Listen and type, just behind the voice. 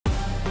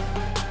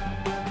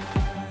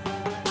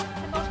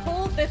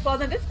this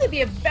one, and this is going to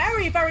be a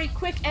very, very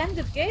quick end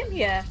of game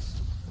here.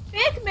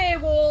 Big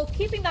Maywall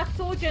keeping that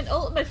Soldier and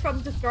ultimate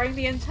from destroying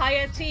the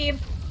entire team,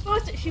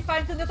 but she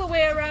finds another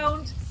way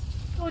around.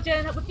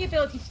 Soldier with the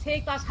ability to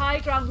take that high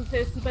ground with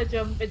her super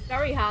jump, it's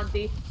very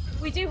handy.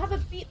 We do have a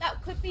beat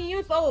that could be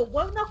used. Oh,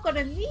 we're not going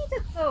to need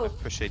it though.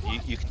 Push in.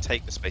 You can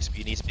take the space, but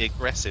you need to be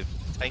aggressive.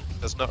 Tank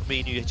does not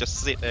mean you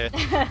just sit there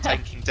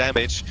tanking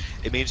damage.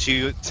 It means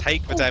you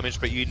take the damage,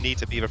 but you need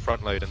to be the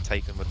front load and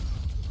take them with.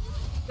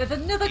 There's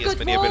another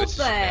good wall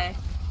there.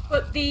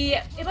 But the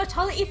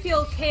Immortality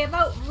Field came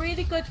out.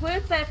 Really good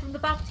work there from the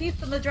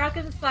Baptiste on the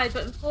Dragon side,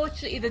 but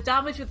unfortunately the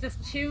damage was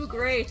just too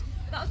great.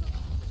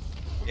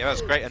 Yeah,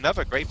 that's great.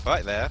 Another great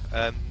fight there.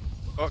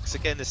 Fox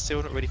again is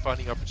still not really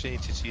finding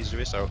opportunities to use the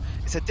missile.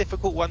 It's a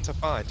difficult one to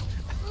find.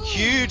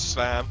 Huge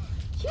slam.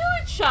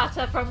 Huge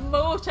shatter from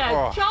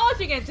Motor,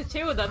 charging into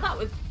two of them. That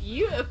was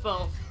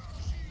beautiful.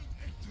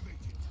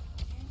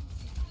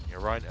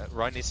 Yeah,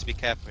 Ryan needs to be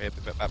careful here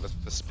about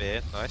the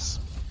spear. Nice.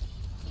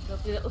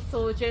 Lovely little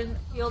Soldier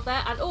field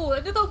there. And oh,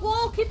 another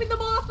wall keeping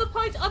them all off the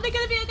point. Are they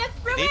going to be able to get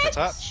through Need to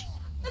touch.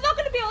 They're not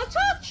going to be able to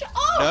touch.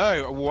 Oh!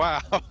 No,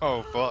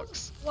 wow,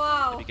 Fox.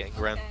 Wow. Maybe getting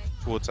around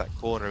towards that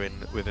corner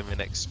within the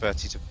next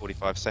 30 to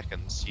 45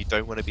 seconds. You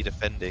don't want to be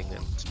defending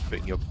and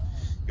putting your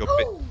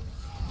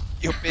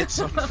bits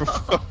on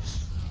from.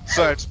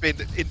 So it's been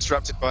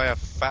interrupted by a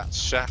fat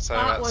shatter.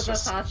 That That's was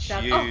just a fat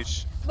shatter.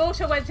 huge.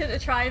 Motor went in to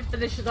try and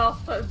finish it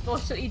off, but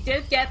unfortunately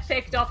did get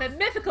picked off. And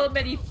Mythical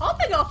Mini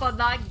popping off on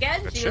that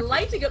Genji,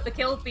 lighting up the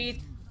kill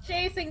feed,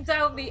 chasing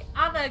down the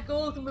Anna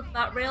Golden with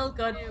that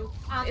railgun.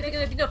 And is it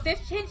going to be enough?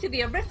 They've changed to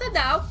the Arista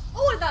now.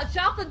 Oh, and that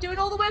Javelin doing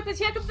all the work, but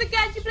here comes the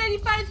Genji blade. He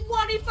finds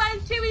one, he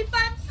finds two, he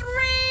finds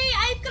three,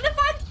 and he's going to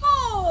find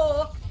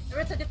four.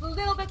 Arista just a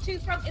little bit too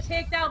strong to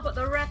take down, but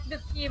the rest of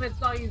the team has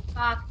got his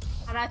back.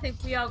 And I think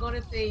we are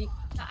going to see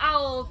the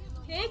Owls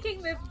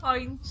taking this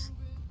point.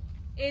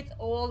 It's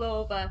all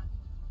over.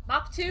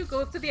 Map 2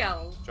 goes to the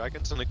Owls.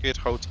 Dragons on a good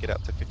hold to get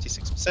up to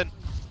 56%.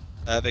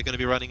 They're going to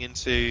be running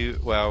into,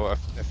 well,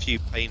 a few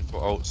painful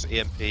ults.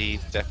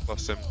 EMP, Death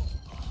Blossom.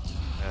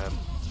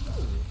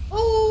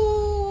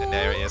 Oh! And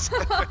there he is.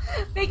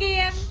 Big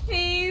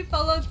EMP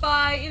followed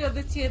by, you know,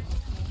 the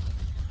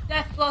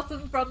Death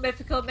Blossom from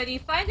Mythical Mini.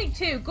 Finding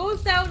two.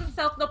 Goes down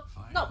himself,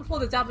 not before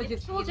the damage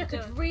is. Soldier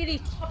could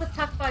really top his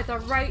attack fighter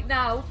right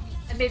now.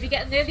 And maybe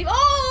get near the...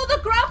 Oh, the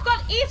grab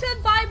got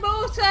eaten by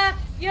Motor!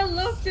 You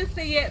love to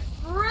see it.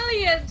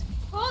 Brilliant.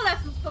 4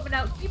 lessons coming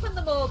out, keeping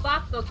them all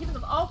back though, keeping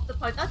them off the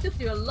point. That's just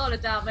doing a lot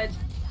of damage.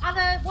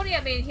 And one of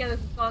your main healers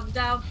has gone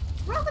down.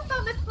 Rather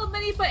than Mythical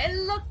Mini, but it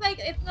looks like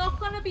it's not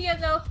going to be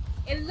enough.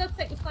 It looks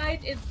like the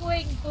side is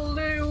going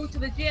blue to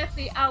the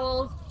GSC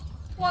Owls.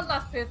 One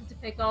last person to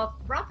pick off.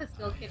 Raph is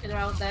still kicking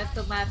around there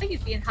somewhere. I think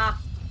he's being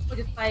hacked. We're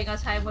just buying our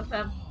time with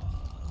him.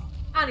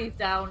 And he's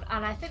down,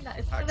 and I think that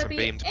is going to be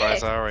beamed by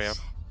Zarya.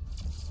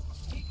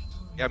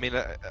 Yeah, I mean,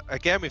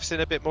 again, we've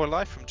seen a bit more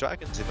life from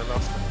Dragons in the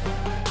last one.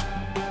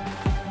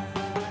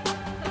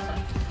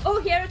 Oh,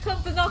 here it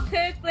comes the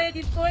Knock-Kirk blade.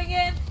 He's going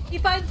in. He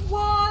finds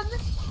one.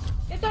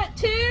 Is that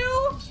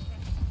two?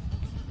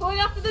 Going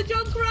after the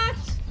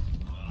Junkrat.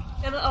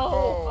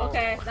 Oh,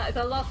 okay. That is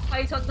a lost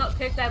fight on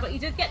Knock-Kirk there, but he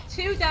did get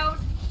two down.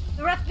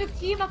 The rest of the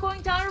team are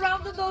going down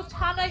around them though.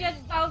 Tanner gets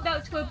found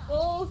out to a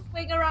ball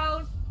swing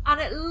around. And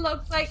it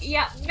looks like,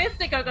 yeah,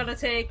 Mystix are going to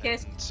take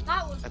it.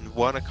 And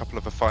won a couple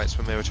of the fights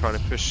when they were trying to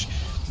push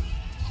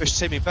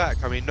Timmy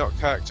back. I mean,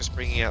 Knock-Kirk just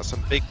bringing out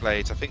some big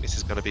blades. I think this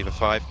is going to be the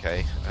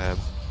 5k.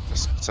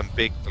 Just some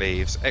big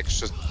leaves,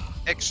 extra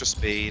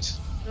speed.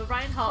 The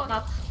Reinhardt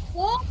now.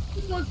 What?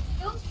 He goes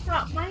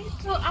Junkrat, mine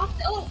so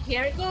after. Oh,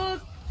 here it goes.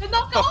 The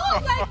Knock-Kirk.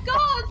 Oh my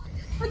god!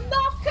 The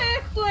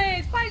Knock-Kirk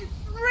blade finds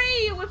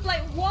 3 with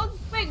like 1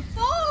 swing.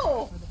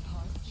 4!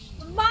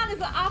 The man is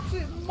an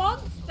absolute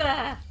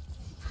monster.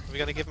 Are we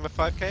going to give him a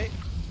 5k?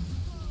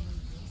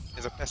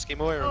 Is a pesky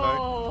Moira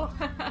Oh.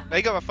 No,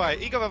 he got a 5.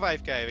 He got a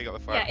 5k. We got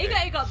the 5k. Yeah,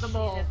 he got them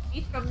all.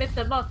 He's from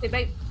Mr. Moss. They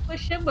might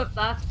push him with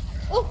that.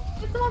 Oh,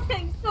 Mr. Moss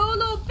getting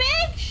solo.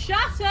 Big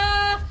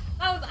shatter.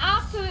 That was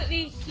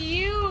absolutely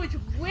huge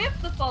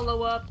with the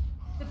follow-up.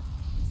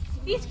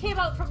 These came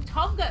out from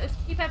Tonga to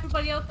keep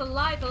everybody else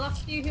alive. The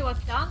last few who are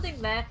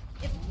standing there.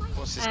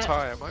 What's his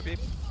tyre? Might be.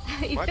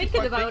 He's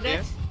thinking about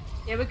it.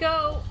 Here we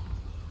go.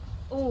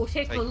 Oh,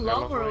 take the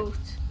long route.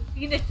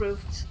 Scenic route.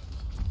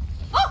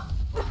 Oh!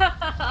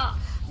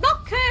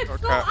 Knock-Kirk!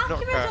 So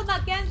accurate on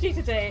that Genji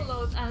today.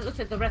 And it looks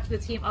like the rest of the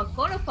team are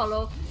going to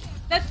follow.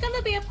 There's going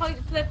to be a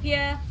point flip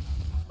here,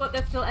 but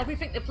there's still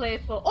everything to play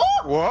for.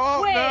 Oh!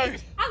 Whoa! Wait! No!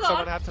 Hang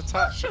Someone on! had to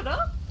touch. Oh, shut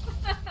up!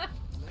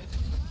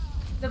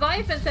 The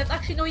Viper says,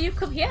 actually, no, you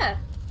come here.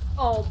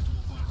 Oh,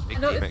 I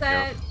noticed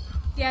that.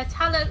 Yeah,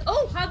 talent.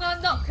 Oh, hang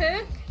on,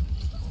 Knock-Kirk.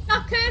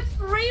 Knock-Kirk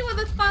 3 with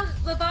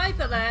the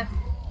visor there.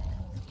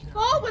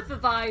 4 with the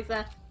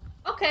visor.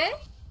 Okay,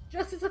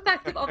 just as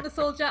effective on the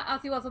Soldier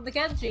as he was on the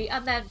Genji,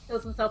 and then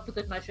kills himself for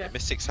good measure.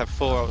 Mystix have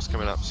 4 ults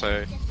coming up,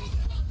 so...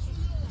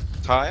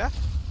 Tyre?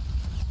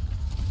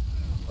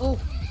 Oh,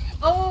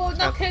 Oh,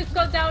 Knockout's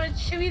gone down and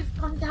Chewy's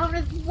gone down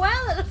as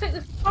well. It looks like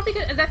this is probably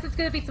good, unless it's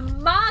going to be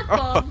some mad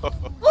bomb.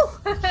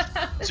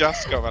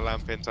 Just got the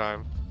lamp in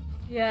time.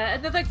 Yeah,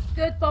 another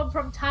good bomb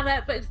from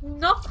Tanner, but it's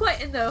not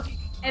quite enough.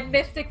 And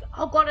Mystix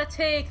are going to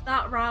take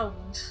that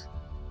round.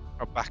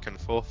 Oh, back and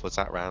forth was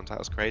that round. That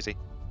was crazy.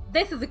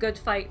 This is a good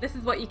fight. This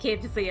is what you came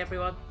to see,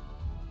 everyone.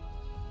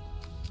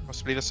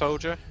 Possibly the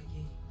soldier?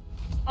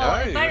 Oh,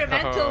 No.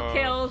 environmental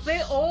kills.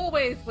 They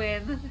always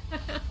win.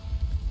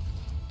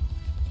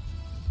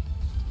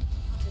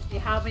 Let's see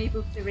how many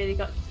books they really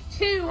got.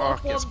 Two Oh,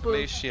 of one gets book.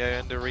 Felicia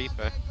and the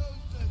Reaper.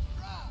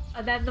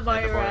 And then the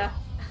Moira.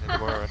 And the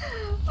Moira.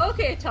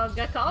 Okay,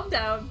 Tonga, calm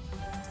down.